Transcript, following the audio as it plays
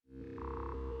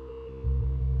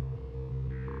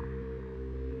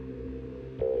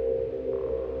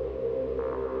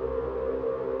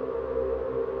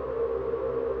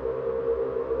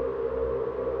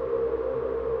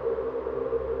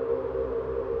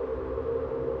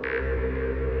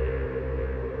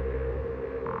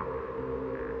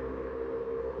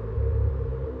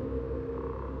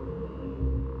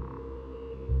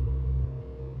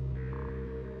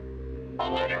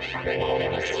from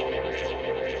anonymous.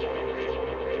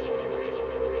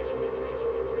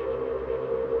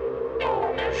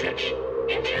 Our message,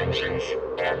 intentions,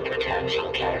 and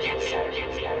potential targets.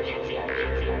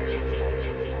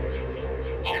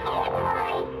 In our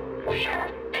world, we are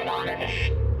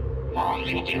anonymous. All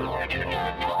you do or do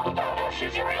not know about us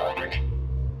is irrelevant.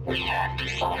 We have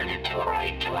decided to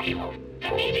write to you,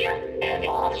 the media, and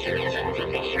all citizens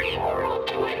of the free world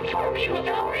to inform you of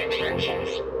our intentions,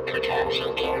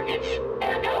 potential targets,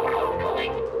 and our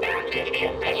ongoing, active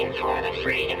campaign for the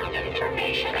freedom of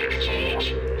information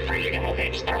exchange, freedom of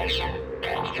expression,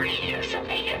 and free use of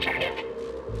the internet.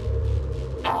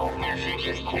 Our message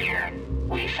is clear.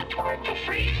 We support the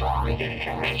free flow of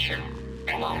information.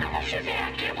 Anonymous is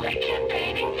actively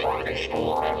campaigning for this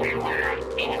flow everywhere,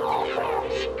 in all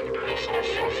forms. This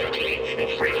necessitates the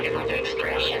freedom of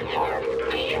expression for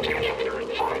the internet,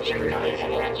 for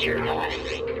journalism and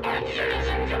journalists, and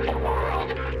citizens of the world.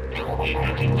 Though we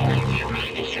recognize you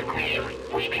may disagree,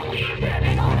 we believe that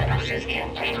Anonymous is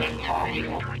campaigning for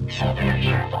you, so that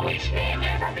your voice may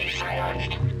never be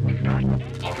silenced.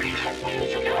 The recent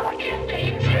news of our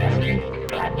campaigns has been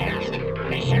broadcast,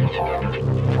 misinformed.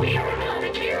 We are not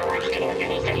a terrorist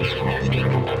organization as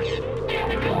governments,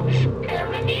 demagogues,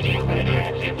 and the media would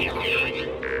have you believe.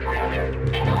 Rather,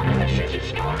 Anonymous is a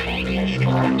spontaneous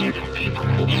collective of people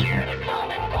who share the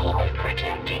common goal of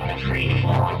protecting the free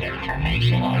flow of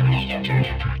information on the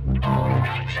internet. Our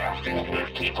ranks are filled with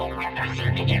people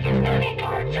representative of many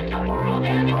parts of the world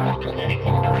and all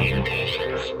political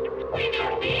orientations. We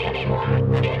can be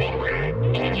anyone, anywhere,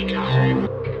 anytime.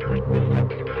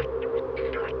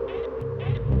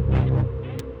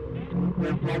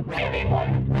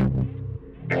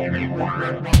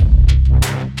 Anyone.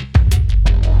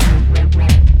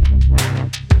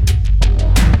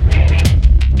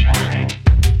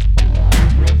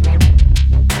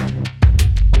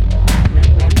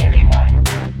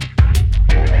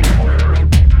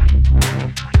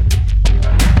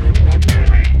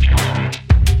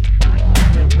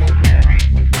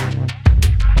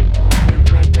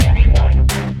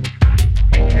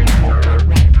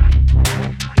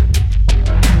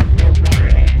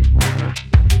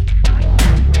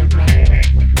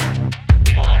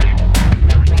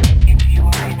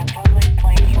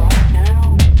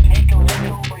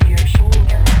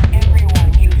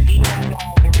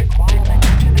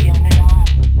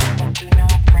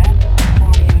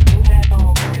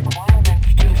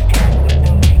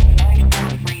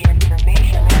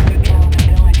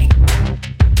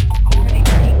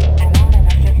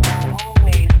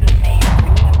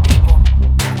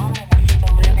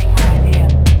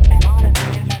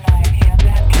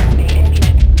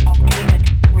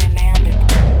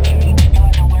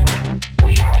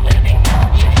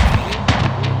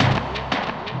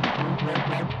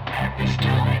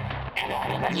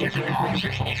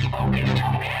 Consciousness focused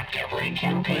on actively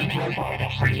campaigning for the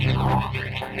free flow of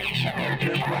information and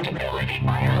accountability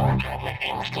by our public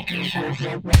institutions. We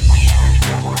ask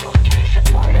the world to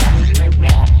support us,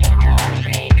 not for our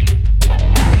sake, but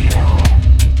for you.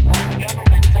 When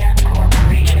government